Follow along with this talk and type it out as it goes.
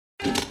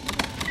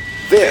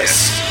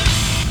This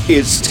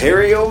is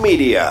Stereo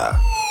Media.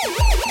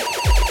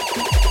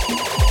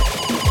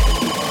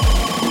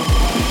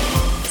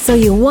 So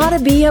you want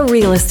to be a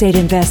real estate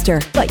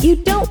investor, but you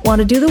don't want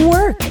to do the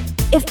work.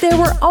 If there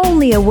were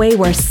only a way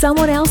where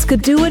someone else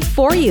could do it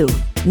for you,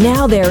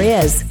 now there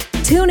is.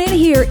 Tune in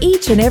here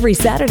each and every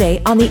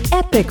Saturday on the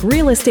Epic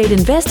Real Estate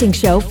Investing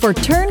Show for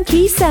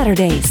Turnkey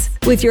Saturdays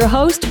with your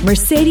host,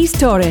 Mercedes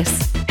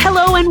Torres.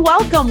 Hello and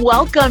welcome.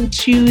 Welcome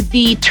to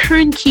the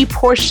turnkey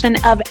portion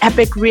of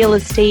Epic Real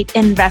Estate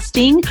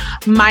Investing.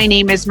 My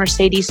name is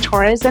Mercedes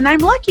Torres, and I'm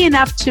lucky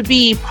enough to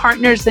be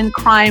partners in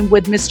crime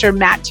with Mr.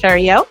 Matt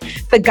Theriault,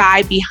 the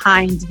guy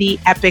behind the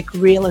Epic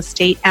Real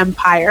Estate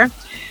Empire.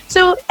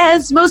 So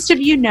as most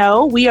of you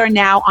know, we are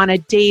now on a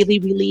daily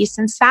release,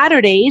 and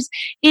Saturdays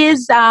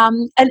is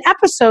an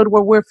episode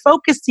where we're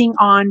focusing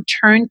on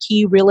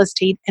turnkey real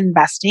estate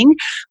investing,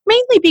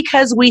 mainly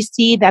because we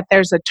see that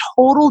there's a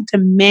total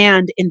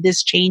demand in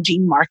this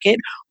changing market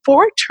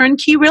for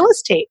turnkey real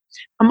estate.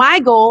 My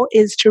goal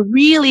is to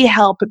really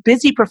help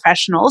busy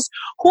professionals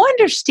who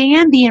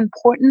understand the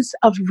importance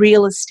of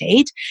real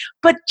estate,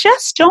 but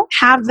just don't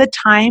have the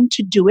time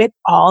to do it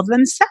all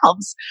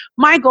themselves.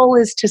 My goal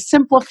is to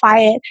simplify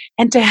it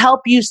and to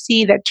help you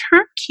see that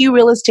turnkey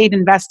real estate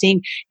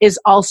investing is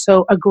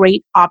also a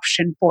great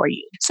option for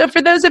you. So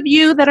for those of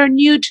you that are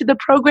new to the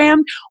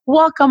program,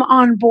 welcome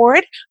on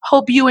board.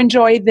 Hope you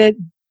enjoy the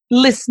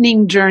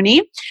listening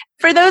journey.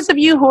 For those of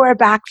you who are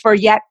back for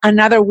yet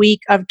another week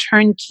of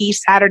Turnkey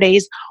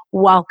Saturdays,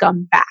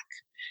 welcome back.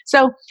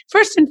 So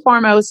first and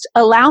foremost,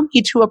 allow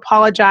me to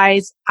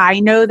apologize.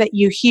 I know that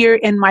you hear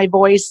in my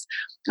voice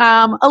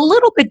a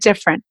little bit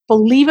different.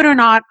 Believe it or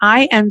not,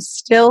 I am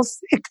still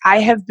sick. I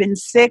have been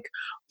sick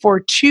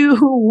for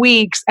 2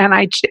 weeks and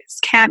I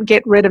just can't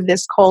get rid of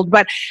this cold.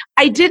 But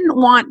I didn't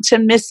want to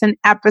miss an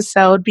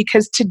episode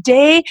because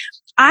today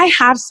I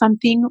have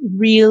something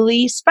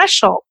really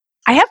special.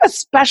 I have a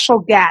special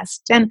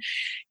guest, and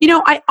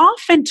I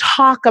often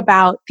talk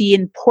about the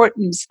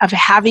importance of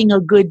having a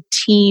good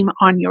team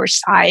on your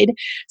side,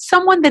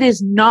 someone that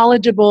is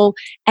knowledgeable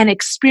and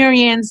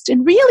experienced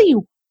and really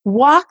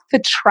walk the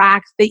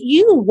track that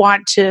you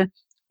want to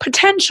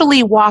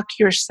potentially walk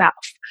yourself.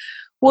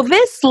 Well,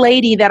 this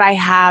lady that I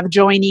have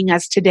joining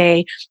us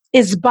today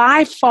is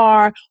by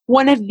far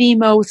one of the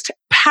most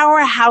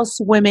powerhouse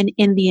women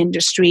in the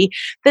industry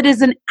that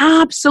is an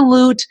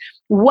absolute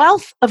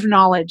wealth of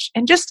knowledge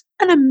and just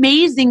an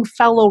amazing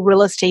fellow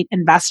real estate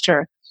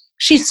investor.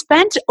 She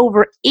spent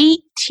over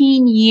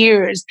 18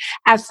 years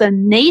as a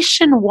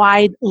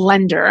nationwide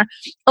lender,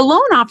 a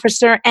loan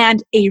officer,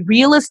 and a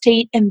real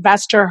estate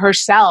investor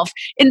herself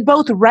in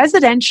both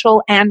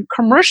residential and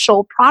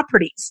commercial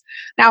properties.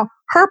 Now,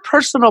 her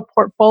personal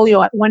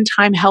portfolio at one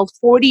time held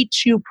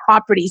 42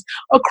 properties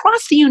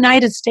across the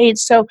United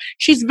States. So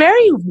she's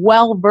very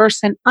well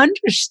versed and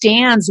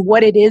understands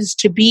what it is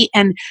to be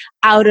an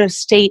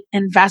out-of-state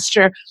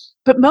investor.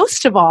 But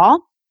most of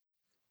all,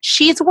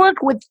 she's worked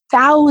with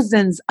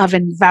thousands of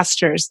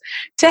investors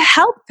to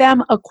help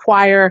them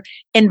acquire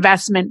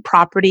investment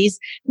properties,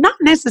 not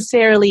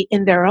necessarily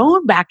in their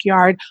own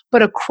backyard,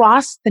 but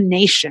across the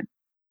nation.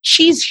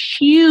 She's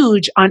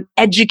huge on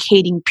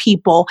educating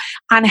people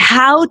on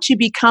how to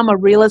become a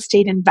real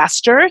estate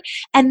investor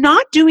and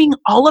not doing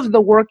all of the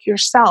work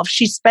yourself.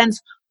 She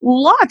spends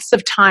lots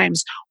of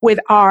times with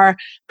our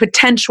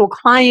potential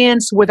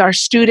clients, with our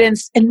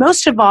students, and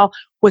most of all,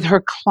 with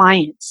her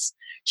clients.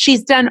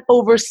 She's done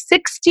over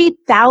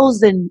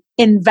 60,000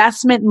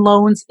 investment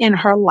loans in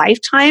her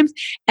lifetime,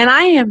 and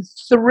I am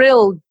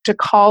thrilled to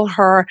call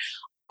her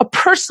a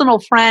personal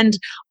friend,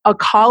 a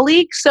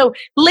colleague. So,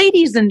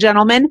 ladies and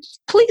gentlemen,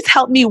 please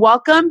help me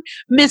welcome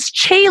Miss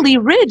Caeli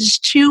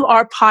Ridge to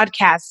our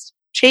podcast.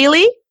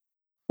 Caeli,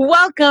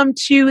 welcome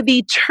to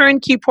the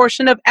turnkey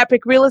portion of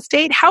Epic Real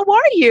Estate. How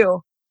are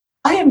you?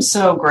 I am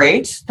so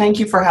great. Thank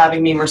you for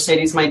having me,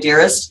 Mercedes, my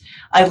dearest.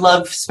 I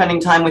love spending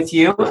time with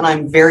you, and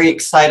I'm very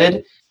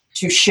excited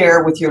to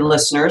share with your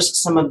listeners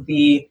some of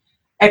the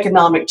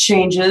economic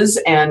changes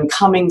and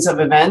comings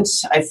of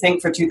events, I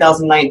think, for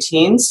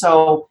 2019.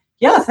 So,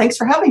 yeah, thanks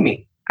for having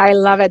me. I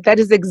love it. That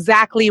is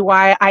exactly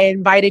why I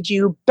invited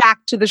you back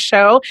to the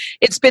show.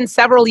 It's been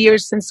several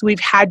years since we've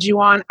had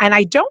you on, and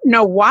I don't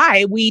know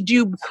why. We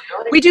do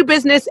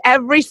business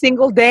every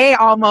single day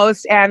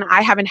almost, and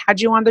I haven't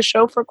had you on the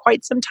show for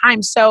quite some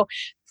time. So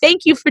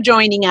thank you for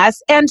joining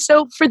us. And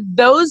so for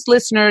those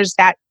listeners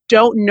that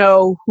don't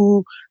know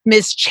who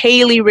Miss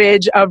Caeli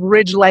Ridge of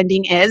Ridge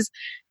Lending is,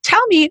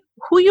 tell me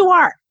who you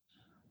are.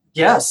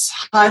 Yes,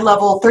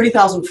 high-level,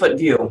 30,000-foot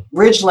view.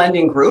 Ridge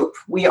Lending Group,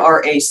 we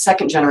are a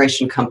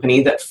second-generation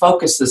company that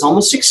focuses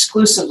almost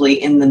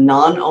exclusively in the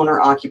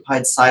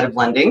non-owner-occupied side of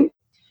lending.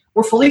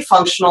 We're fully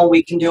functional.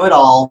 We can do it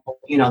all,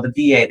 the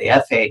VA,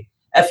 the FA,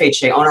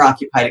 FHA,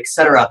 owner-occupied,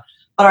 etc.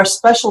 But our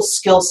special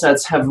skill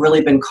sets have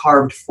really been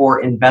carved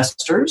for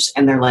investors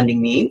and their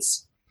lending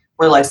needs.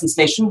 We're licensed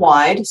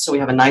nationwide, so we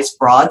have a nice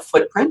broad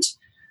footprint.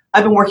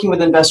 I've been working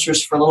with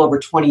investors for a little over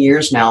 20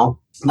 years now,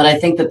 but I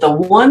think that the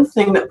one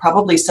thing that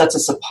probably sets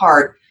us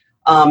apart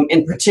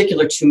in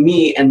particular to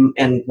me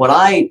and what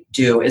I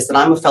do is that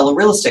I'm a fellow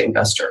real estate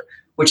investor,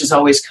 which is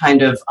always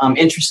kind of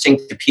interesting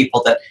to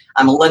people that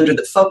I'm a lender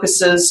that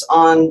focuses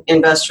on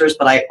investors,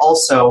 but I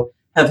also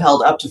have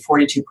held up to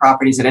 42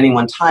 properties at any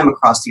one time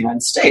across the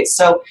United States.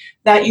 So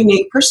that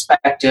unique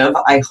perspective,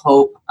 I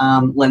hope,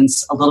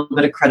 lends a little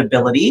bit of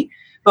credibility.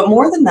 But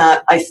more than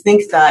that, I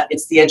think that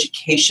it's the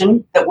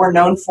education that we're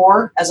known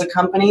for as a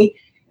company.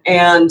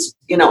 And,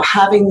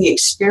 having the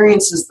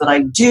experiences that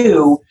I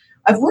do,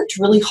 I've worked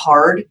really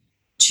hard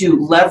to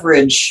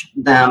leverage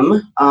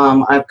them.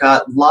 I've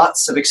got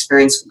lots of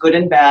experience, good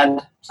and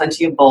bad,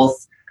 plenty of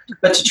both,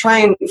 but to try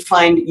and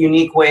find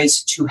unique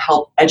ways to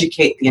help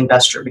educate the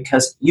investor,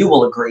 because you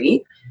will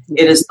agree,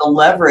 it is the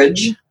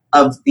leverage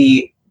of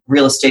the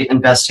real estate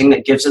investing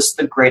that gives us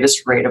the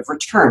greatest rate of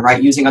return,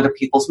 right? Using other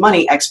people's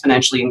money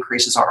exponentially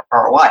increases our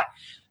ROI.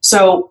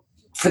 So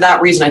for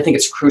that reason, I think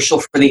it's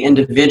crucial for the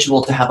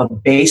individual to have a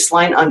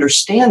baseline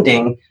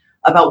understanding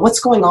about what's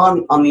going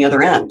on the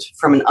other end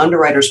from an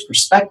underwriter's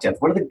perspective.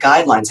 What are the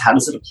guidelines? How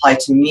does it apply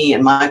to me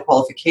and my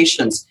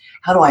qualifications?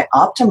 How do I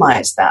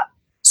optimize that?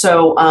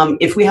 So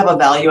if we have a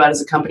value add as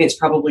a company, it's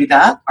probably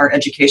that, our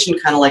education,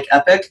 kind of like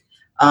Epic,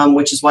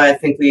 which is why I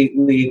think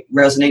we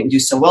resonate and do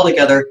so well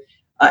together.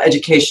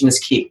 Education is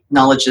key.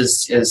 Knowledge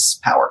is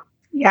power.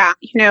 Yeah.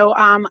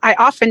 I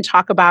often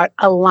talk about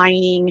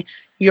aligning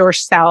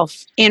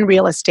yourself in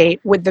real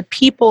estate with the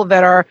people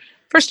that are,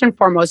 first and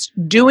foremost,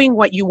 doing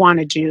what you want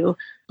to do,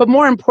 but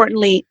more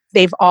importantly,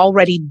 they've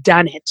already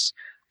done it.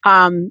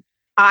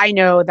 I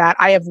know that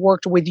I have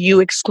worked with you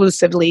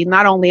exclusively,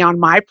 not only on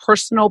my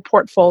personal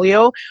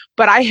portfolio,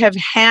 but I have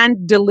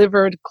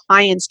hand-delivered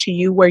clients to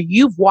you where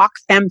you've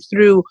walked them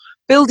through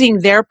building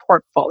their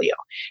portfolio.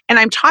 And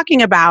I'm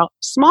talking about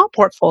small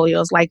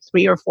portfolios like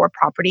 3 or 4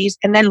 properties,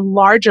 and then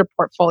larger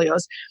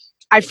portfolios.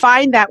 I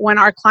find that when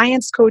our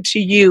clients go to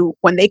you,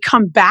 when they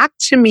come back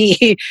to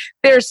me,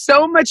 they're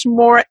so much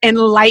more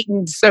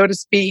enlightened, so to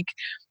speak,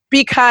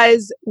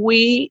 because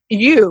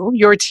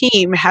your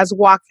team has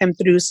walked them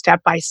through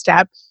step by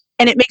step.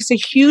 And it makes a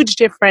huge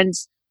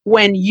difference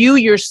when you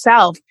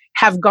yourself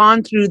have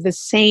gone through the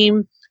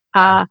same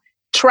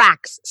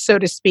tracks, so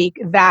to speak,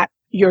 that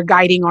you're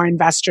guiding our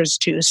investors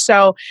to.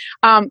 So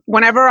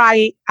whenever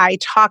I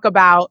talk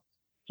about,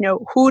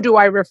 who do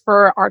I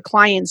refer our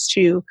clients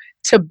to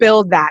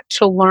build that,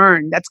 to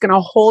learn, that's going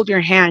to hold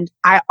your hand,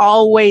 I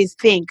always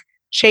think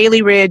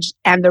Caeli Ridge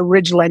and the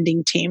Ridge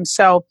Lending team.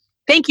 So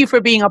thank you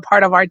for being a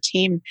part of our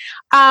team.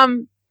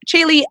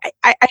 Caeli,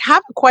 I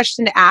have a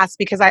question to ask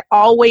because I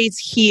always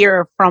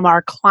hear from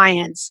our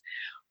clients,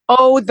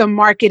 oh, the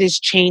market is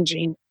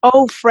changing.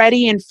 Oh,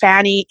 Freddie and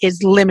Fannie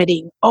is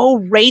limiting. Oh,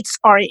 rates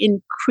are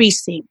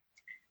increasing.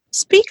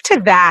 Speak to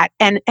that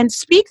and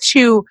speak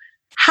to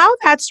how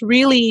that's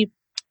really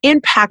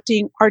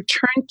impacting our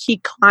turnkey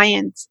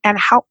clients and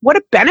what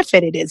a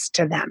benefit it is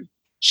to them.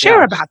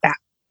 Share about that.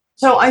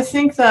 So I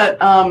think that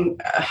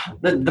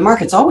the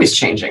market's always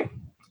changing.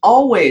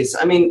 Always.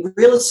 I mean,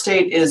 real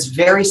estate is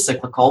very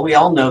cyclical. We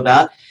all know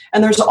that.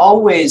 And there's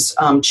always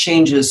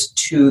changes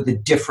to the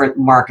different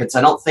markets.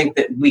 I don't think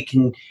that we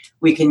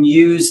can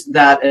use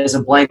that as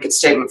a blanket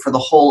statement for the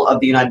whole of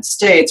the United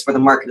States where the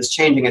market is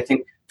changing. I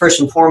think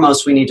first and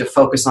foremost, we need to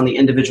focus on the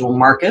individual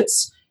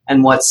markets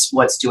and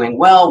what's doing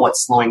well,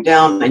 what's slowing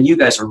down. And you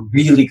guys are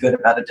really good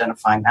about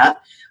identifying that.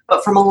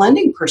 But from a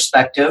lending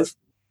perspective,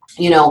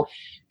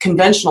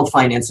 conventional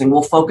financing,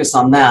 we'll focus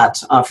on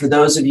that. For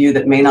those of you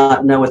that may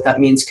not know what that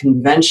means,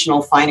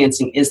 conventional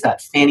financing is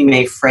that Fannie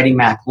Mae, Freddie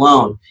Mac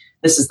loan.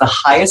 This is the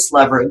highest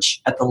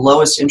leverage at the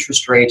lowest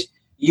interest rate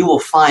you will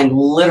find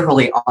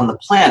literally on the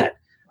planet.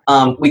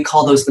 We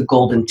call those the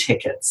golden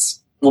tickets.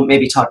 We'll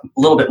maybe talk a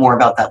little bit more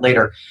about that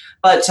later.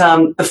 But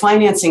the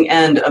financing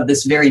end of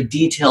this very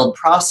detailed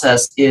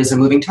process is a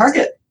moving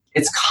target.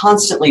 It's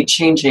constantly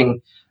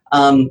changing.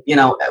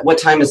 What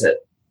time is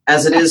it?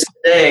 As it is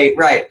today,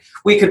 right?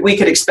 We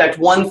could expect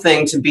one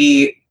thing to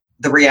be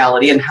the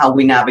reality and how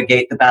we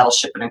navigate the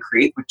battleship in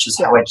Crete, which is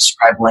how I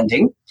describe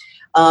lending.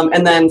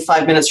 And then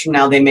 5 minutes from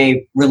now, they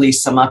may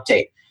release some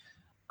update.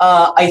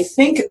 I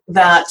think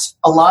that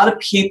a lot of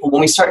people,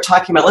 when we start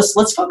talking about,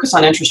 let's focus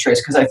on interest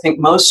rates, because I think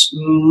most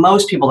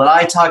people that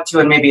I talk to,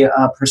 and maybe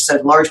a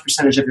large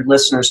percentage of your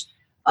listeners,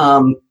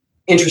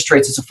 interest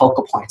rates is a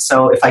focal point.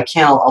 So if I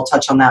can, I'll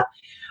touch on that.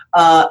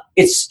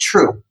 It's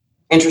true.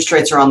 Interest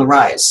rates are on the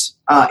rise.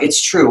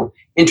 It's true.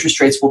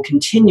 Interest rates will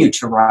continue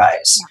to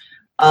rise.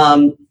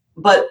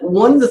 But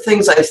one of the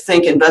things I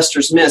think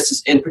investors miss,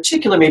 is in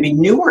particular maybe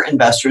newer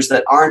investors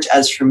that aren't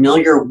as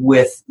familiar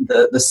with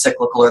the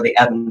cyclical or the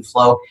ebb and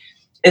flow,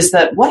 is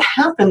that what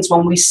happens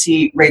when we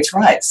see rates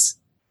rise?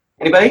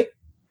 Anybody?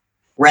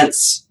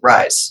 Rents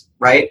rise,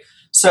 right?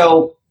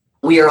 So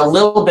we are a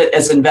little bit,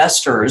 as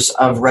investors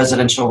of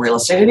residential real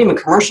estate and even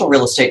commercial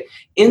real estate,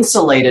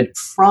 insulated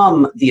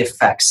from the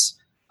effects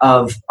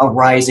of a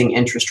rising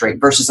interest rate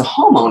versus a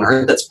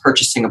homeowner that's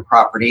purchasing a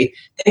property.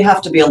 They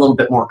have to be a little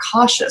bit more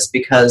cautious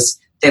because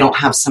they don't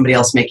have somebody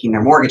else making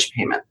their mortgage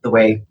payment the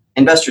way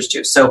investors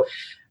do. So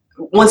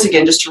once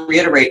again, just to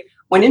reiterate,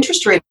 when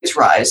interest rates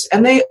rise,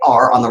 and they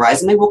are on the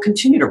rise and they will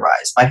continue to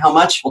rise, by how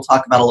much we'll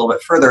talk about a little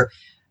bit further,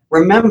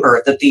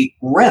 remember that the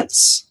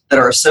rents that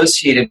are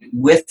associated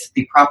with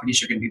the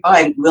properties you're going to be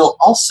buying will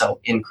also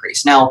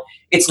increase. Now,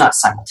 it's not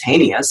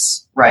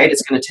simultaneous, right?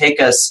 It's going to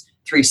take us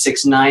 3,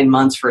 6, 9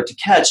 months for it to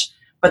catch,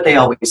 but they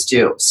always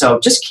do. So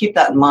just keep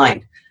that in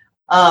mind.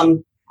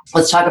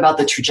 Let's talk about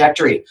the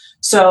trajectory.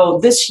 So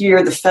this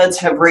year, the Feds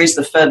have raised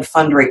the Fed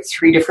fund rate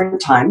 3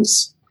 different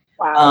times.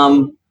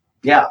 Wow.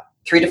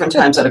 3 different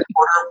times at a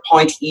quarter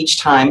point each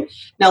time.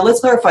 Now,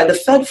 let's clarify. The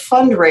Fed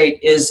fund rate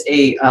is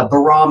a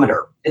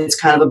barometer. It's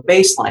kind of a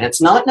baseline.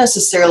 It's not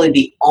necessarily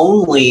the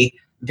only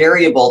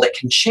variable that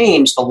can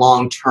change the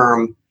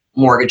long-term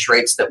mortgage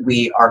rates that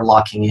we are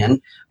locking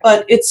in,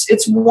 but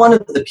it's one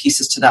of the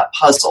pieces to that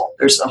puzzle.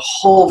 There's a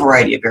whole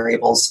variety of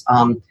variables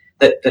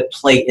that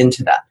play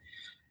into that.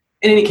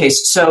 In any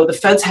case, so the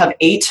Feds have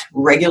 8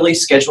 regularly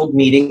scheduled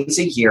meetings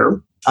a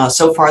year.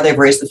 So far, they've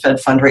raised the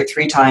Fed fund rate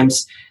 3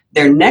 times.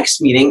 Their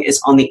next meeting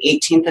is on the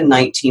 18th and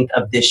 19th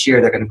of this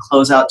year. They're going to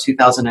close out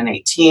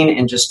 2018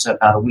 in just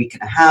about a week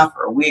and a half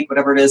or a week,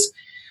 whatever it is.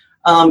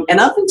 And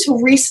up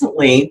until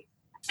recently,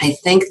 I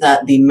think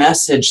that the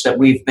message that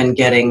we've been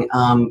getting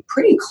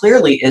pretty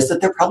clearly is that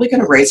they're probably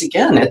going to raise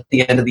again at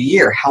the end of the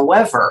year.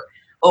 However,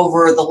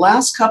 over the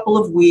last couple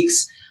of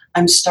weeks,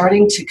 I'm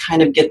starting to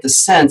kind of get the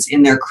sense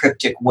in their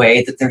cryptic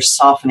way that they're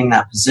softening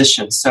that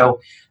position.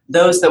 So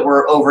those that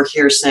were over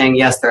here saying,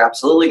 yes, they're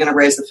absolutely going to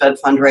raise the Fed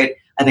fund rate,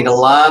 I think a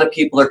lot of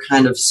people are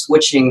kind of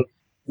switching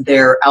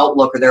their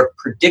outlook or their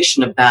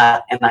prediction of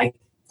that, and I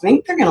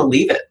think they're going to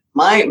leave it.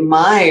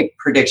 My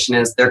prediction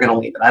is they're going to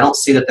leave it. I don't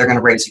see that they're going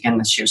to raise again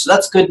this year. So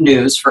that's good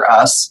news for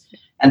us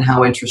and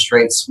how interest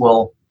rates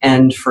will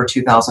end for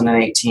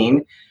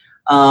 2018.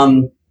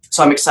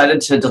 So I'm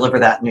excited to deliver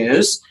that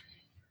news.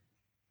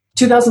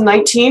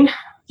 2019,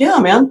 yeah,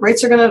 man,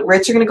 rates are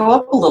gonna go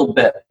up a little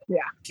bit. Yeah.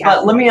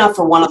 But let me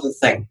offer one other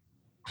thing.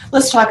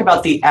 Let's talk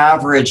about the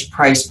average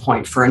price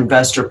point for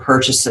investor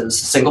purchases,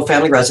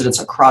 single-family residence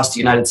across the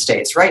United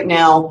States. Right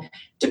now,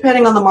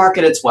 depending on the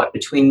market, it's what,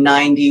 between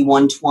 90,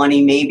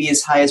 120, maybe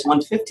as high as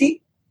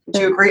 150? Do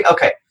you agree?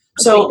 Okay.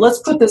 So let's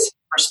put this in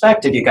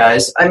perspective, you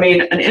guys. I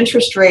mean, an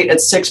interest rate at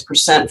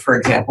 6%, for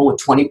example, with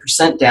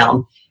 20%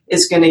 down,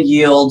 is going to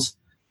yield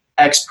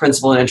X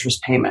principal and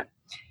interest payment.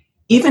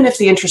 Even if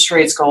the interest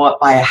rates go up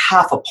by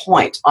 0.5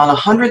 point, on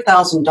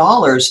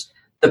 $100,000,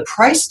 the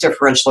price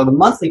differential or the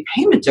monthly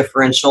payment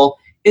differential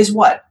is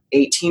what,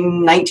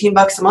 $18,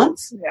 $19 a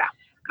month? Yeah.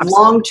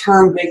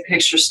 Long-term, big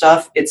picture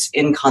stuff, it's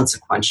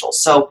inconsequential.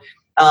 So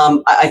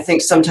I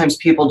think sometimes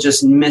people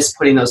just miss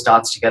putting those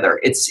dots together.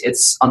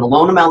 It's on the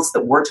loan amounts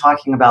that we're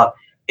talking about,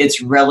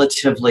 it's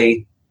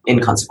relatively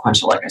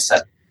inconsequential, like I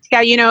said.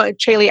 Yeah,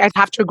 Caeli, I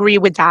have to agree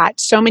with that.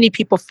 So many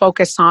people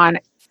focus on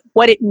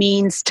what it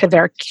means to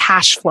their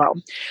cash flow,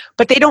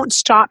 but they don't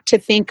stop to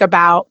think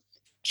about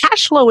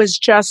cash flow is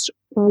just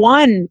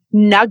one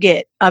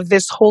nugget of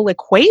this whole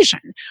equation.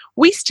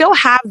 We still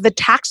have the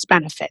tax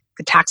benefit,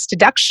 the tax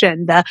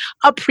deduction, the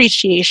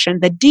appreciation,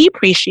 the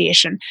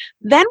depreciation.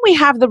 Then we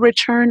have the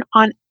return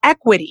on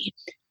equity.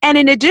 And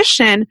in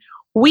addition,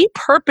 we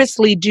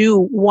purposely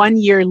do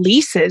 1-year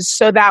leases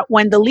so that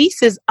when the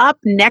lease is up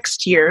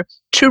next year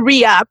to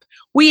re-up,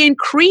 we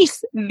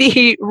increase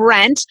the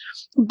rent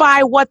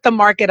by what the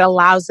market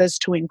allows us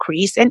to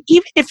increase. And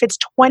even if it's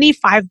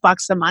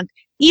 $25 a month,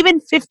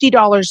 even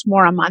 $50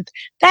 more a month,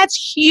 that's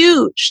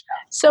huge.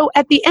 So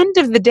at the end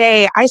of the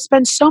day, I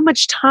spend so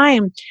much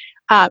time,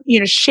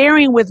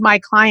 sharing with my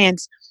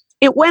clients.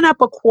 It went up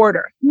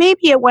 1/4,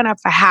 maybe it went up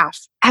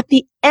 1/2. At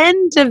the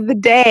end of the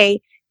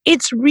day,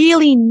 it's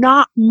really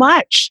not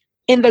much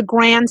in the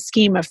grand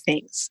scheme of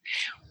things.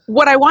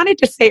 What I wanted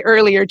to say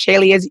earlier,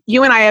 Caeli, is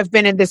you and I have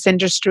been in this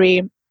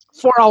industry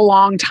for a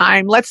long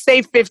time, let's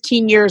say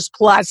 15 years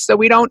plus, so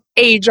we don't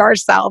age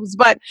ourselves.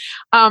 But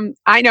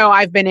I know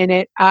I've been in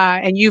it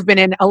and you've been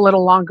in a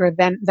little longer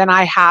than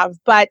I have.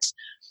 But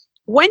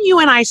when you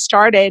and I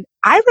started,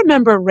 I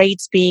remember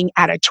rates being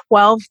at a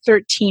 12,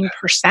 13%.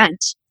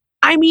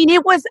 I mean,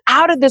 it was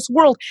out of this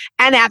world.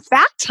 And at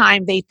that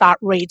time, they thought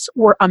rates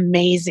were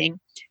amazing.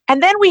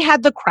 And then we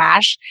had the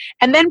crash,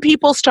 and then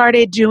people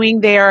started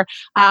doing their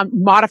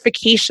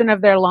modification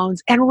of their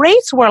loans, and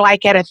rates were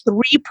like at a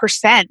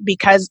 3%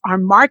 because our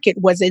market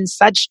was in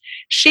such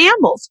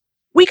shambles.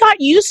 We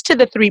got used to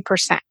the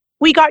 3%.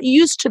 We got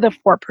used to the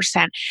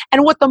 4%.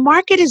 And what the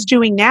market is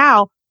doing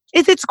now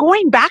is it's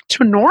going back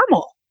to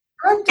normal.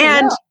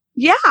 And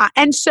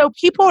and so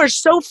people are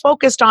so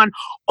focused on,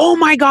 oh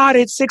my God,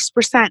 it's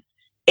 6%.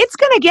 It's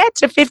going to get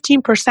to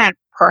 15%,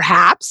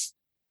 perhaps.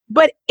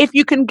 But if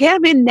you can get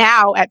them in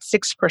now at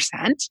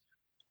 6%,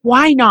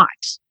 why not?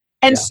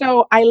 And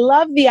so I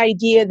love the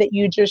idea that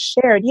you just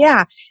shared.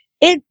 Yeah,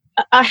 a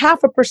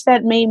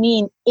 0.5% may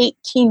mean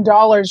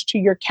 $18 to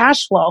your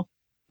cash flow.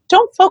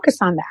 Don't focus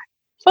on that.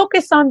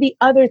 Focus on the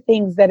other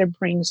things that it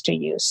brings to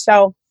you.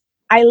 So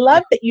I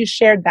love that you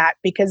shared that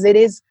because it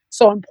is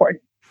so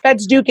important.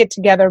 Feds do get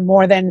together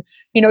more than,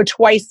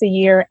 twice a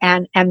year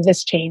and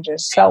this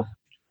changes. So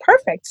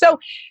perfect. So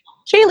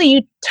Caeli,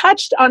 you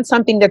touched on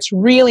something that's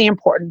really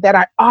important that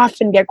I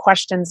often get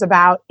questions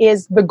about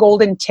is the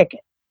golden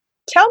ticket.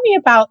 Tell me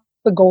about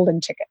the golden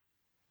ticket.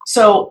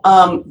 So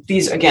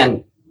these,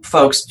 again,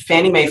 folks,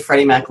 Fannie Mae,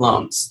 Freddie Mac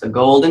loans, the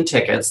golden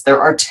tickets,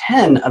 there are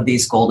 10 of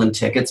these golden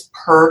tickets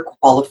per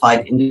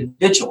qualified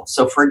individual.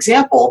 So for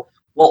example,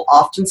 we'll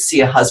often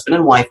see a husband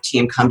and wife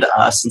team come to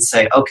us and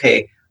say,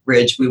 okay,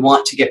 Ridge, we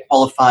want to get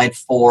qualified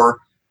for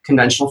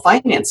conventional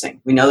financing.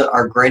 We know that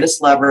our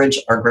greatest leverage,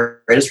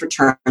 our greatest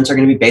returns are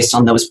going to be based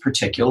on those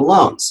particular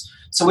loans.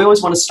 So we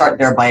always want to start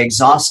there by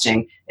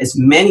exhausting as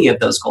many of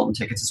those golden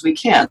tickets as we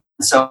can.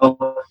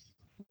 So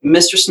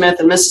Mr. Smith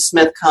and Mrs.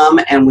 Smith come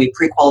and we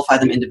pre-qualify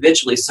them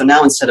individually. So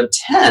now instead of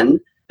 10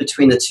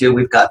 between the two,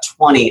 we've got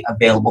 20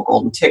 available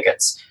golden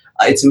tickets.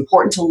 It's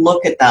important to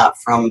look at that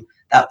from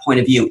that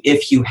point of view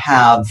if you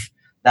have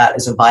that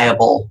as a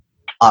viable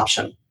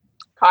option.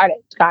 Got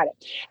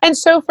it. And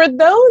so for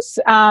those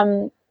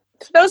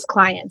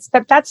clients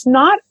that's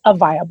not a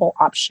viable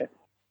option,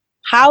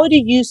 how do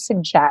you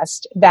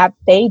suggest that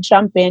they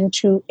jump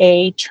into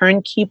a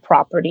turnkey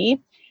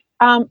property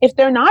if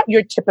they're not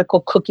your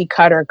typical cookie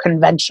cutter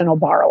conventional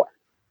borrower?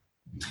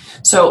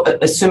 So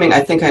assuming,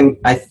 I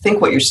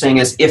think what you're saying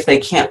is if they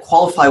can't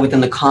qualify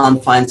within the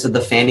confines of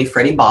the Fannie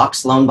Freddie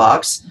loan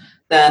box,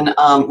 then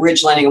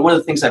Ridge Lending, and one of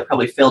the things I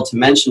probably failed to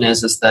mention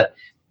is that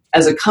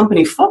as a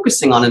company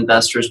focusing on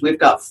investors, we've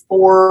got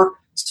 4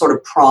 sort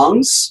of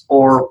prongs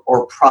or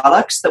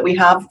products that we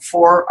have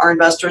for our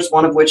investors,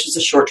 one of which is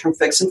a short-term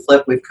fix and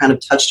flip. We've kind of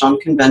touched on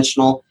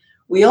conventional.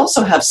 We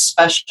also have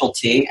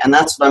specialty, and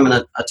that's what I'm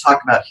going to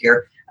talk about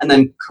here, and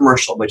then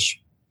commercial,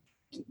 which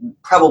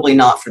probably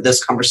not for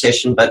this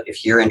conversation, but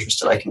if you're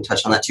interested, I can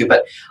touch on that too.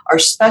 But our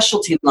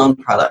specialty loan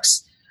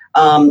products,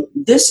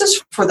 this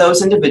is for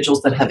those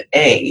individuals that have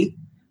A,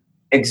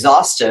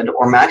 exhausted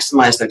or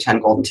maximized their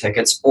 10 golden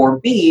tickets, or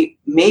B,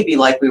 maybe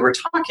like we were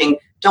talking,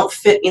 don't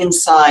fit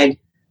inside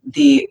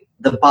the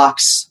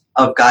box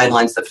of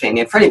guidelines that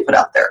Fannie and Freddie put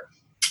out there.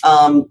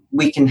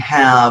 We can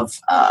have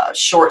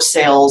short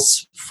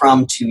sales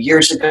from 2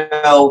 years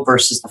ago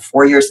versus the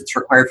 4 years that's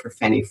required for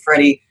Fannie and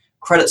Freddie.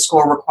 Credit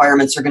score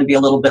requirements are going to be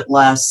a little bit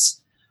less,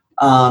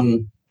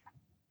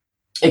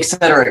 et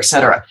cetera, et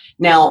cetera.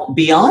 Now,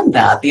 beyond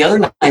that, the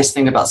other nice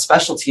thing about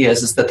specialty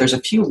is that there's a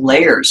few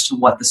layers to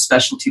what the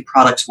specialty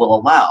products will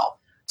allow.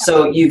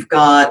 So you've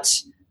got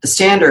the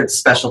standard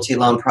specialty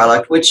loan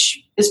product,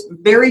 which is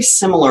very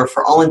similar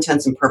for all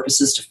intents and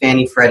purposes to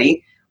Fannie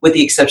Freddie, with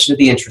the exception of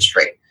the interest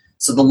rate.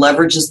 So the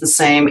leverage is the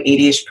same,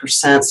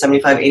 80-ish%,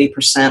 75,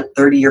 80%,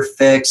 30-year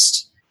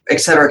fixed,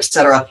 et cetera, et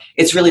cetera.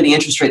 It's really the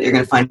interest rate that you're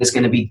going to find is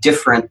going to be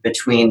different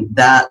between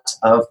that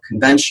of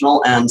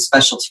conventional and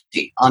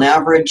specialty. On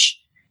average,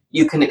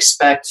 you can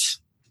expect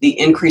the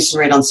increase in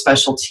rate on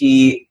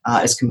specialty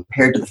as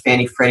compared to the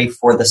Fannie Freddie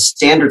for the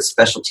standard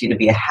specialty to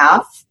be a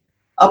half,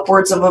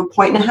 upwards of 1.5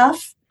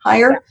 points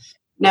higher.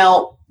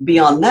 Now,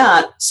 beyond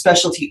that,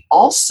 specialty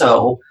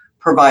also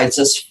provides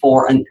us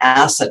for an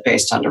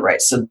asset-based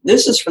underwrite. So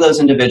this is for those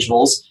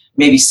individuals,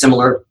 maybe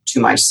similar to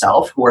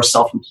myself, who are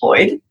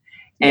self-employed,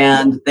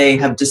 and they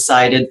have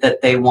decided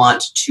that they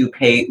want to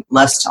pay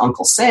less to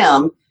Uncle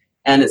Sam,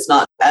 and it's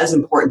not as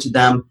important to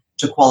them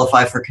to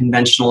qualify for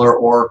conventional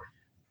or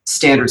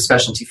standard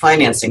specialty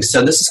financing.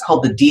 So this is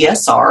called the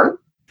DSR,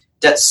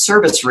 debt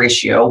service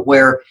ratio,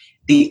 where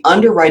the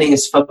underwriting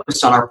is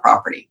focused on our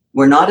property.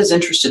 We're not as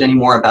interested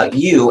anymore about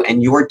you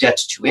and your debt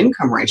to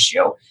income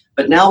ratio,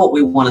 but now what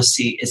we want to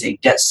see is a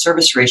debt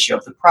service ratio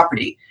of the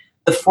property.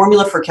 The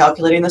formula for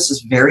calculating this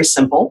is very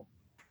simple.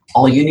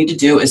 All you need to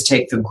do is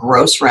take the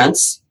gross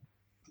rents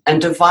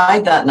and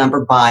divide that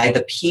number by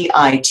the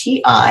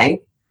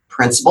PITI,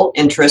 principal,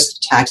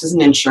 interest, taxes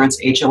and insurance,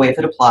 HOA if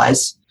it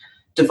applies.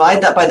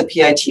 Divide that by the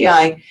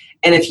PITI,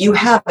 and if you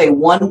have a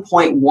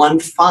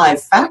 1.15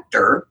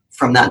 factor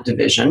from that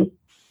division,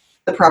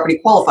 the property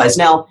qualifies.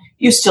 Now,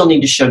 you still need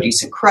to show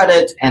decent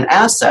credit and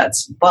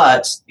assets,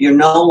 but you're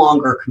no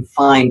longer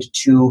confined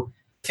to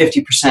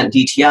 50%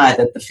 DTI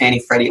that the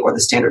Fannie Freddie or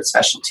the standard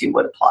specialty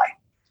would apply.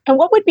 And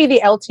what would be the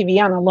LTV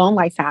on a loan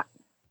like that?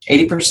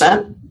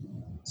 80%.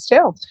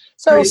 Still.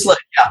 So, pretty slick,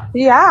 yeah.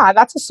 Yeah,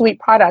 that's a sweet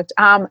product.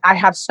 I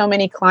have so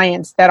many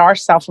clients that are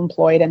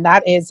self-employed, and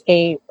that is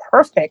a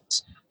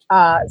perfect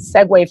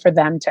segue for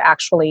them to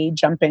actually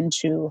jump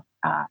into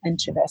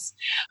this.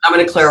 I'm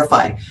going to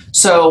clarify.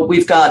 So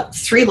we've got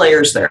 3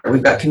 layers there.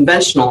 We've got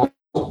conventional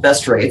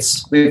best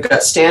rates. We've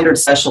got standard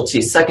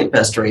specialty second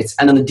best rates.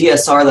 And then the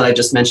DSR that I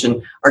just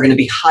mentioned are going to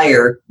be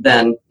higher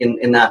than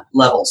in that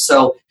level.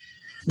 So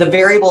the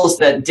variables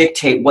that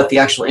dictate what the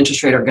actual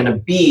interest rate are going to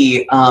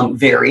be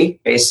vary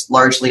based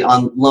largely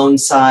on loan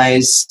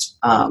size,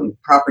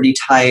 property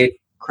type,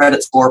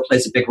 credit score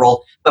plays a big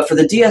role. But for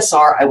the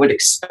DSR, I would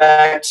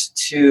expect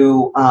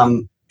to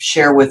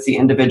share with the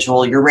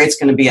individual, your rate's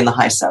going to be in the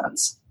high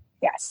 7s.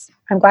 Yes.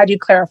 I'm glad you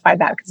clarified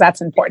that because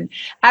that's important.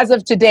 As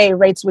of today,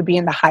 rates would be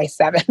in the high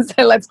 7s.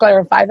 Let's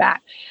clarify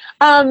that.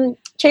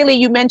 Caeli,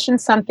 you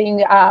mentioned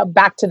something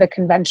back to the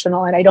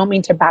conventional, and I don't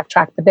mean to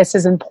backtrack, but this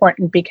is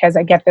important because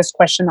I get this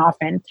question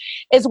often,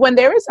 is when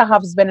there is a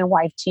husband and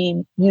wife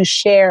team, you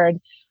shared,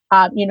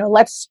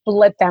 let's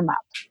split them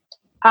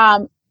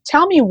up.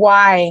 Tell me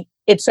why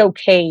it's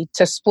okay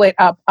to split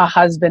up a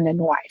husband and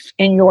wife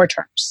in your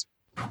terms.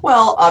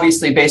 Well,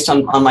 obviously, based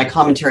on my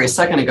commentary a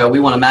second ago, we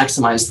want to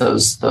maximize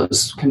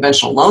those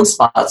conventional loan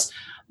spots,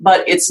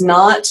 but it's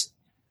not,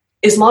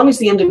 as long as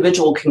the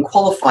individual can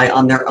qualify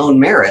on their own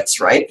merits,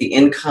 right? The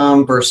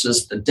income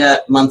versus the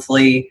debt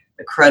monthly,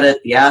 the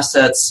credit, the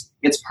assets,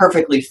 it's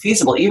perfectly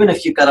feasible. Even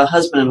if you've got a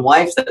husband and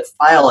wife that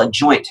file a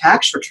joint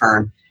tax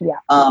return,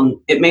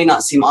 it may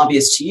not seem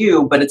obvious to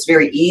you, but it's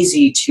very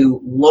easy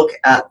to look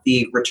at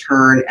the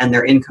return and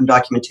their income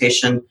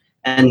documentation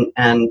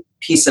and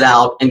piece it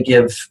out and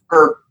give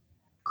her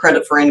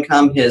credit for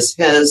income, his,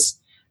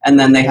 and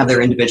then they have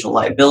their individual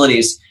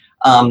liabilities.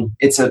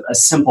 It's a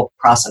simple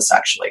process,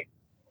 actually.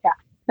 Yeah,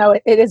 no,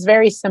 it is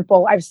very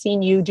simple. I've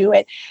seen you do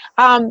it.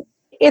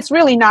 It's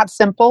really not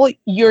simple.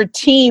 Your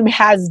team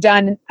has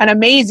done an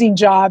amazing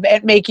job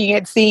at making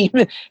it seem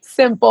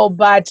simple,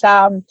 but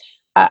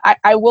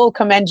I will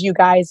commend you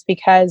guys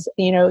because,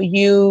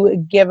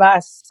 you give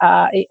us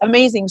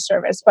amazing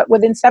service. But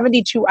within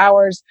 72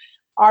 hours,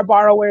 our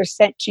borrowers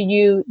sent to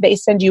you, they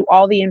send you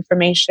all the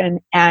information,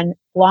 and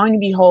lo and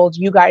behold,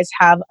 you guys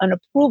have an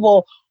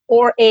approval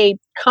or a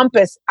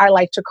compass, I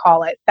like to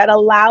call it, that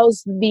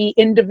allows the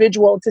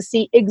individual to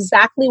see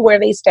exactly where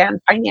they stand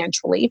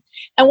financially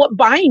and what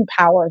buying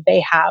power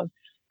they have.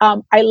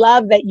 I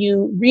love that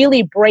you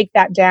really break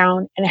that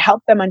down and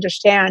help them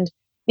understand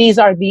these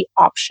are the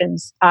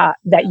options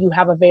that you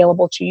have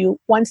available to you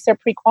once they're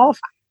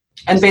pre-qualified.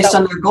 And based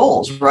on their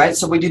goals, right?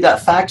 So we do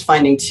that fact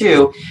finding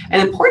too.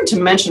 And important to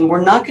mention,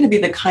 we're not going to be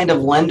the kind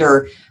of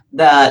lender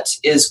that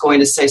is going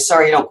to say,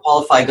 sorry, you don't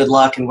qualify, good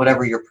luck, and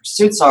whatever your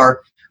pursuits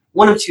are.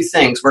 One of two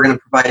things. We're going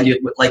to provide you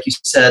with, like you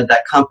said,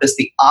 that compass,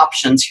 the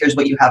options. Here's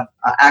what you have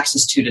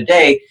access to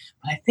today.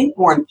 But I think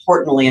more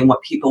importantly, and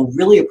what people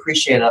really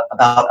appreciate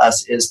about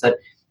us is that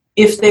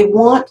if they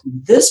want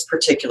this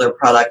particular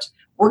product,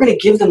 we're going to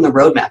give them the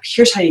roadmap.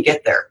 Here's how you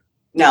get there.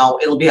 Now,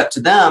 it'll be up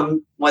to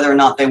them whether or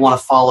not they want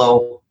to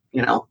follow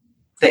the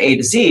A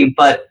to Z,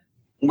 but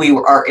we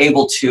are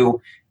able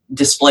to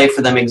display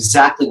for them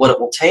exactly what it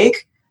will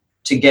take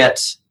to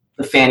get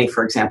the Fannie,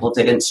 for example, if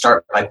they didn't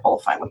start by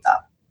qualifying with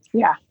that.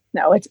 Yeah,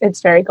 no,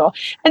 it's very cool.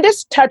 And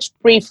just touch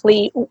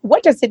briefly,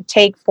 what does it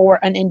take for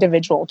an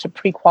individual to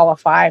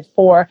pre-qualify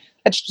for,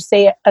 let's just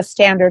say, a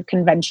standard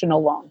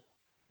conventional loan?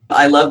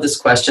 I love this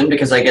question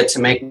because I get to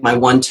make my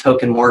one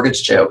token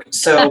mortgage joke.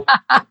 So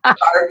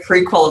our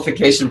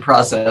pre-qualification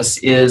process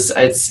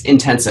it's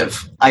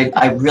intensive.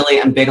 I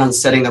really am big on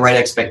setting the right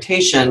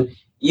expectation.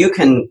 You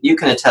can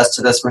attest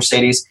to this,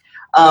 Mercedes.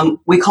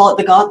 We call it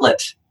the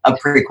gauntlet of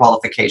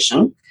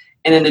pre-qualification.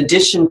 And in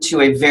addition to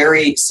a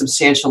very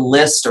substantial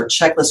list or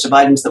checklist of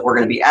items that we're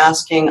going to be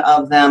asking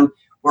of them,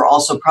 we're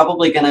also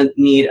probably going to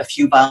need a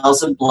few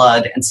vials of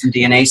blood and some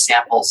DNA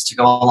samples to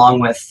go along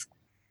with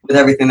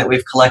everything that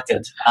we've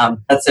collected.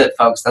 That's it,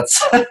 folks. That's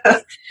all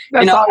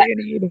you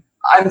need.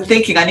 I'm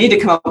thinking I need to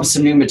come up with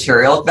some new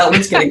material. That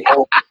one's getting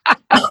old.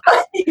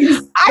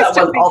 I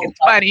still think it's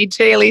funny,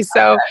 Caeli.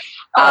 So,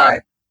 all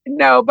right.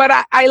 No, but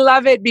I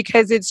love it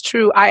because it's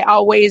true. I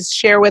always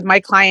share with my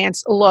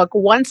clients, look,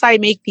 once I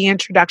make the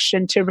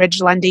introduction to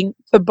Ridge Lending,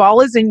 the ball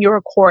is in your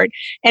court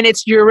and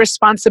it's your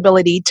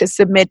responsibility to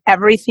submit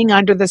everything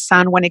under the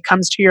sun when it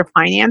comes to your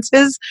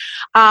finances,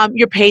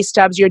 your pay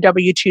stubs, your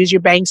W-2s,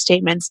 your bank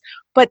statements.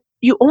 But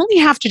you only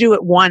have to do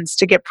it once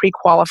to get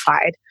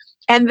pre-qualified.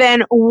 And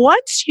then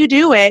once you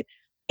do it,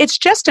 it's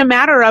just a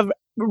matter of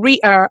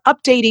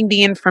updating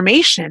the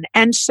information.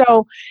 And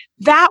so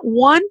that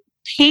one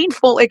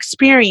painful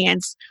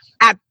experience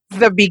at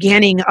the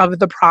beginning of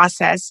the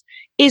process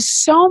is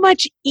so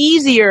much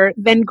easier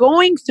than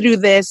going through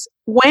this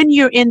when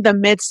you're in the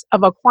midst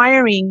of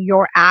acquiring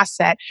your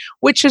asset,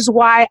 which is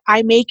why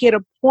I make it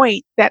a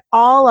point that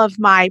all of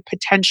my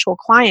potential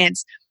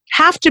clients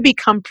have to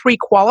become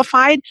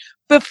pre-qualified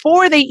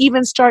before they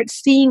even start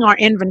seeing our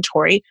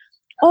inventory,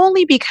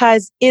 only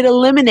because it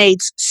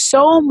eliminates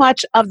so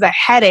much of the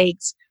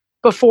headaches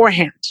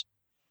beforehand.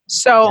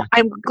 So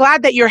I'm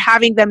glad that you're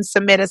having them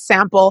submit a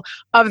sample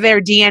of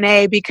their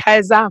DNA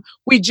because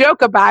we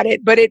joke about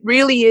it, but it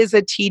really is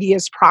a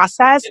tedious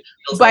process,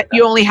 but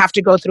you only have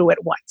to go through it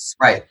once.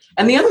 Right.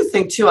 And the other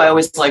thing, too, I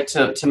always like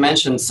to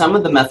mention some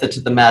of the method to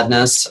the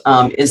madness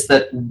is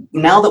that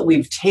now that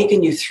we've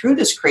taken you through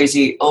this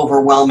crazy,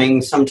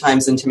 overwhelming,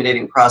 sometimes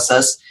intimidating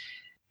process,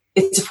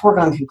 it's a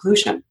foregone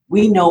conclusion.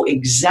 We know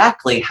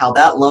exactly how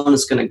that loan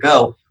is going to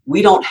go.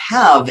 We don't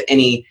have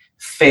any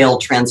failed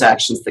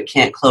transactions that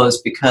can't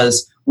close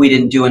because we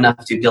didn't do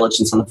enough due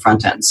diligence on the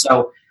front end.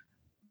 So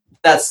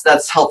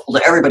that's helpful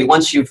to everybody.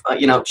 Once you've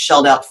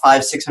shelled out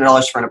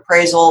 $500-$600 for an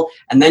appraisal,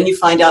 and then you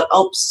find out,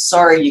 oh,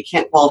 sorry, you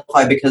can't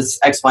qualify because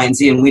X, Y, and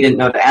Z, and we didn't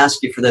know to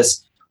ask you for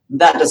this.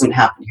 That doesn't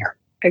happen here.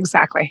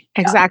 Exactly.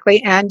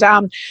 And,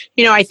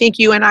 I think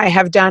you and I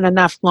have done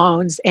enough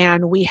loans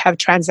and we have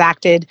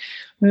transacted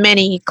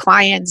many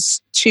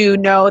clients to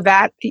know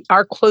that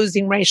our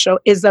closing ratio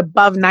is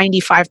above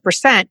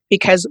 95%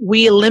 because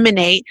we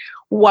eliminate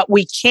what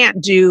we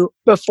can't do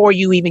before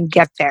you even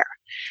get there.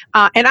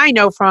 And I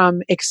know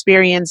from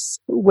experience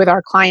with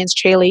our clients,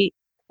 Caeli,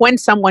 when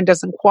someone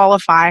doesn't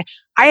qualify,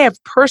 I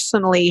have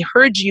personally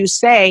heard you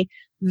say,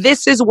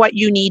 this is what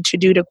you need to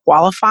do to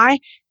qualify.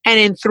 And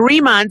in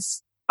 3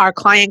 months, our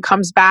client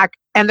comes back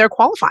and they're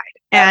qualified.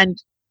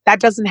 And that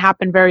doesn't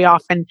happen very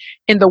often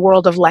in the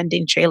world of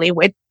lending, Caeli,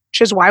 which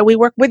is why we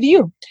work with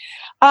you.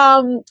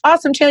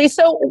 Awesome, Caeli.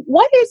 So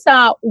what is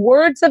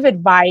words of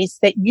advice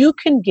that you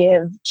can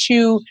give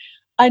to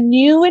a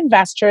new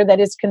investor that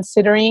is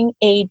considering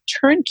a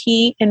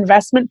turnkey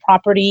investment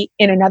property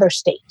in another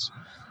state?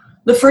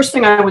 The first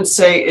thing I would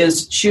say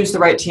is choose the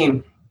right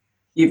team.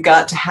 You've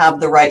got to have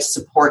the right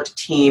support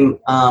team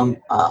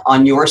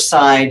on your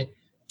side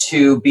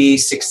to be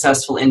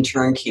successful in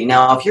turnkey.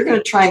 Now, if you're going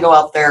to try and go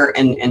out there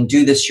and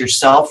do this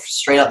yourself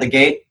straight out the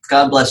gate,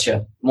 God bless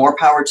you. More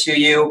power to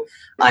you.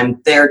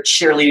 I'm there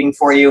cheerleading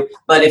for you.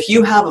 But if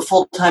you have a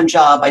full-time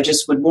job, I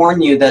just would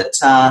warn you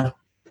that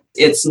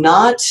it's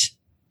not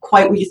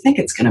quite what you think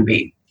it's going to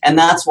be. And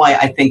that's why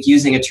I think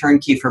using a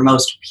turnkey for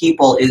most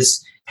people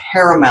is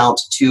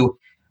paramount to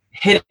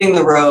hitting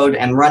the road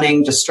and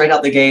running just straight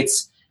out the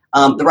gates,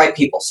 the right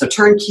people. So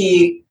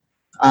turnkey,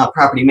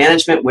 property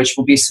management, which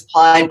will be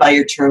supplied by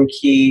your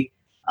turnkey.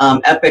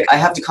 Epic, I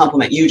have to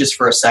compliment you just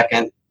for a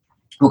second.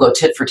 We'll go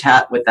tit for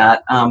tat with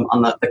that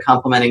on the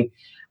complimenting.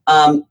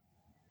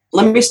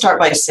 Let me start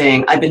by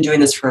saying I've been doing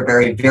this for a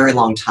very, very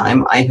long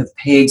time. I have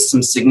paid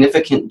some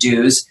significant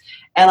dues,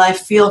 and I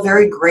feel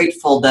very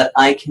grateful that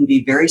I can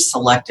be very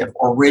selective,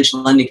 or Ridge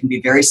Lending can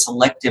be very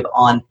selective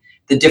on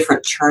the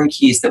different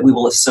turnkeys that we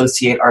will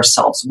associate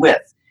ourselves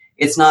with.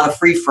 It's not a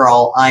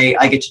free-for-all.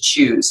 I get to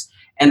choose.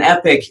 And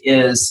Epic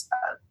is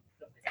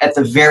at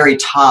the very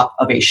top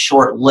of a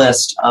short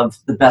list of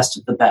the best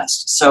of the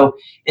best. So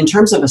in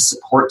terms of a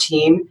support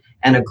team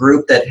and a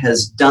group that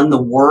has done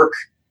the work,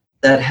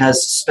 that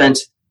has spent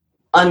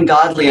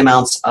ungodly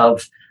amounts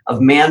of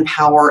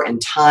manpower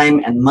and time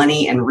and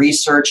money and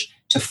research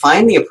to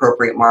find the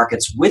appropriate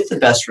markets with the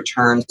best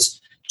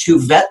returns, to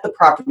vet the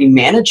property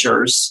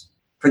managers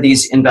for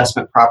these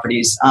investment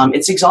properties,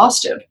 it's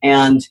exhaustive.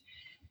 And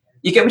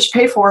you get what you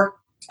pay for.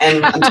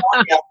 And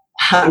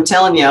I'm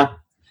telling you.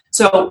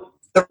 So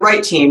the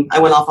right team, I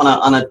went off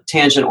on a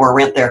tangent or a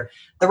rant there.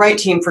 The right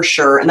team for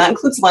sure, and that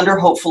includes lender,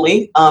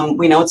 hopefully.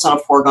 We know it's not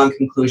a foregone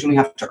conclusion. We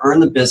have to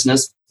earn the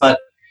business, but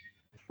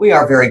we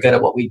are very good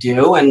at what we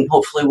do, and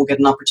hopefully we'll get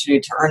an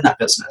opportunity to earn that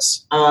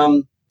business.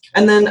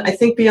 And then I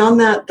think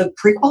beyond that, the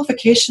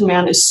pre-qualification,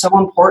 man, is so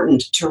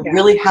important to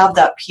really have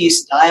that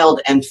piece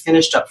dialed and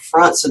finished up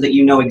front so that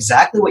you know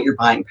exactly what your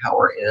buying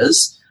power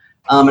is.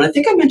 And I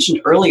think I mentioned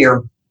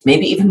earlier,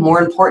 maybe even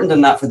more important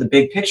than that for the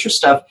big picture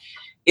stuff,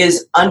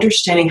 is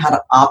understanding how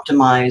to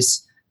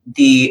optimize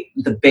the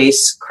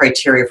base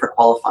criteria for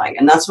qualifying.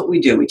 And that's what we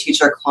do. We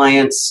teach our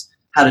clients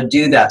how to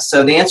do that.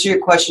 So the answer to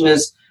your question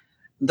is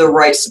the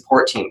right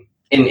support team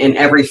in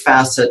every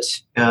facet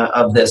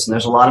of this. And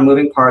there's a lot of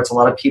moving parts, a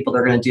lot of people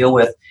they're going to deal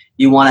with.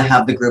 You want to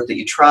have the group that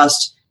you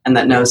trust and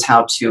that knows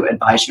how to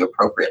advise you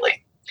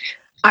appropriately.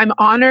 I'm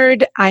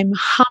honored. I'm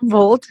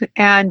humbled.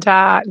 And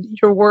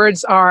your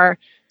words are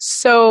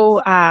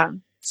so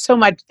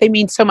much. They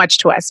mean so much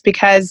to us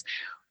because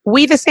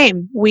we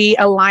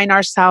align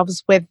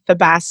ourselves with the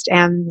best,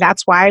 and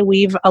that's why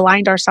we've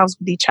aligned ourselves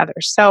with each other.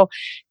 So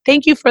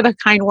thank you for the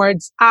kind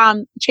words.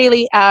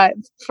 Caeli,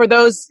 for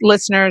those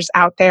listeners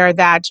out there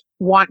that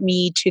want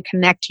me to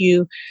connect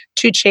you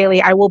to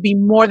Caeli, I will be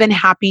more than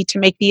happy to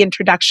make the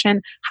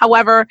introduction.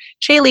 However,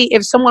 Caeli,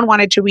 if someone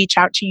wanted to reach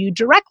out to you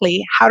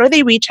directly, how do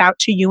they reach out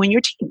to you and your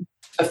team?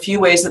 A few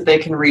ways that they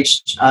can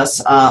reach us.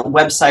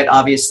 Website,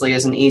 obviously,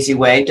 is an easy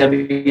way,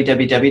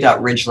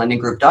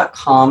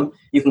 www.ridgeLendingGroup.com.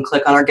 You can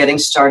click on our Getting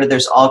Started.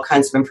 There's all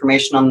kinds of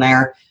information on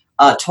there.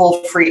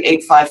 Toll free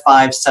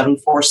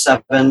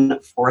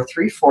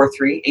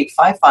 855-747-4343.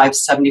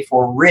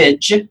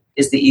 855-74-RIDGE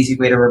is the easy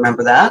way to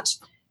remember that.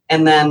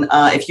 And then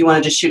if you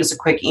want to just shoot us a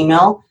quick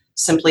email,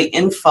 simply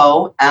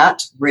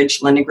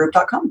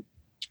info@ridgeLendingGroup.com.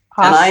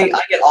 Awesome. And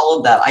I get all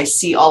of that. I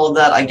see all of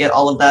that. I get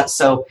all of that.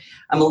 So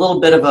I'm a little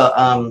bit of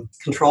a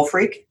control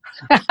freak.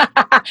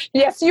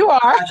 Yes, you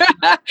are.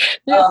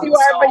 Yes, you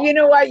are. But you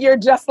know what? You're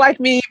just like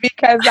me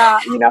because,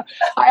 I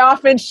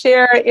often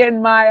share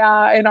in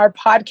my in our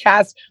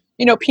podcast,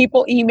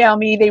 people email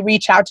me, they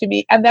reach out to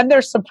me, and then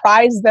they're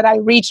surprised that I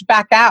reach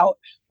back out.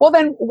 Well,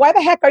 then why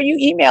the heck are you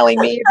emailing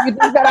me if you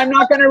think that I'm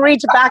not going to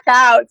reach back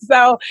out?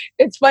 So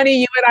it's funny,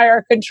 you and I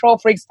are control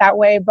freaks that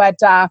way, but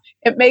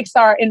it makes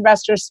our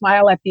investors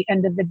smile at the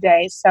end of the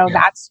day. So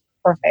that's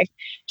perfect.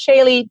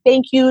 Caeli,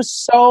 thank you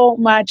so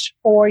much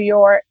for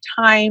your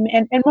time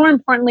and more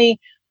importantly,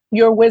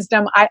 your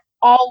wisdom. I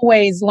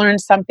always learn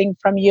something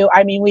from you.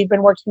 I mean, we've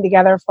been working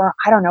together for,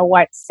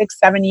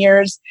 6-7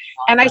 years,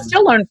 and I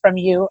still learn from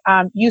you.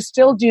 You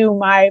still do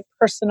my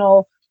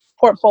personal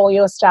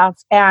portfolio stuff,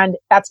 and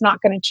that's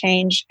not going to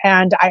change.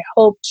 And I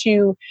hope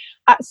to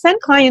send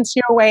clients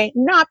your way,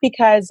 not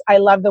because I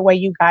love the way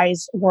you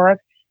guys work,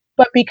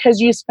 but because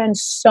you spend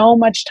so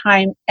much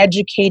time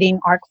educating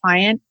our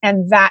client.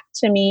 And that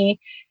to me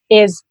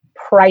is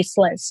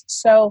priceless.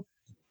 So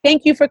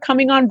thank you for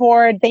coming on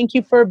board. Thank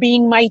you for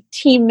being my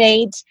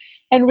teammate.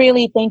 And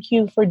really, thank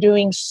you for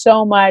doing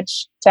so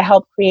much to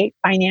help create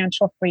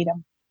financial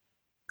freedom.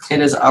 It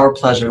is our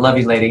pleasure. Love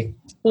you, lady.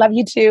 Love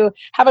you too.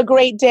 Have a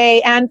great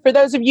day. And for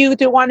those of you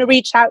that want to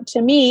reach out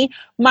to me,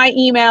 my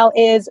email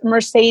is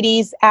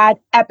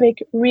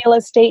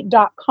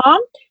mercedes@epicrealestate.com.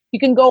 You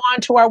can go on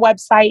to our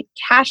website,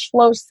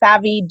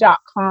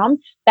 cashflowsavvy.com.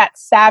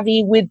 That's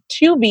savvy with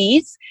 2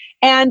 V's.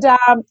 And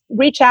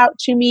reach out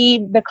to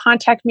me,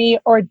 contact me,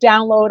 or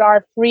download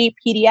our free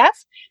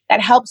PDF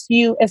that helps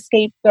you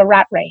escape the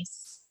rat race.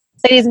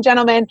 Ladies and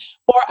gentlemen,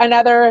 for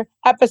another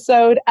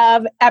episode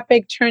of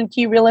Epic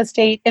Turnkey Real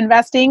Estate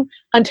Investing.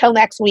 Until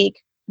next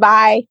week.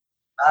 Bye.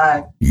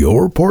 Bye.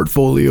 Your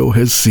portfolio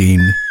has seen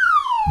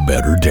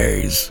better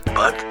days,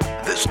 but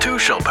this too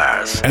shall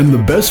pass. And the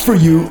best for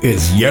you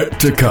is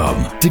yet to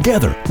come.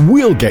 Together,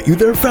 we'll get you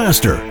there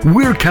faster.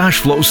 We're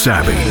Cash Flow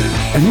Savvy,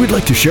 and we'd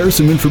like to share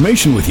some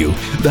information with you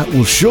that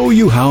will show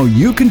you how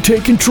you can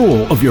take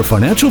control of your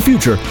financial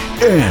future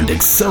and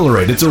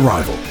accelerate its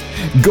arrival.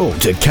 Go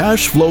to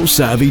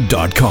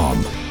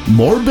cashflowsavvy.com.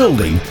 More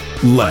building,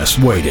 less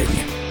waiting.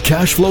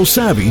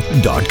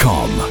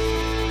 cashflowsavvy.com.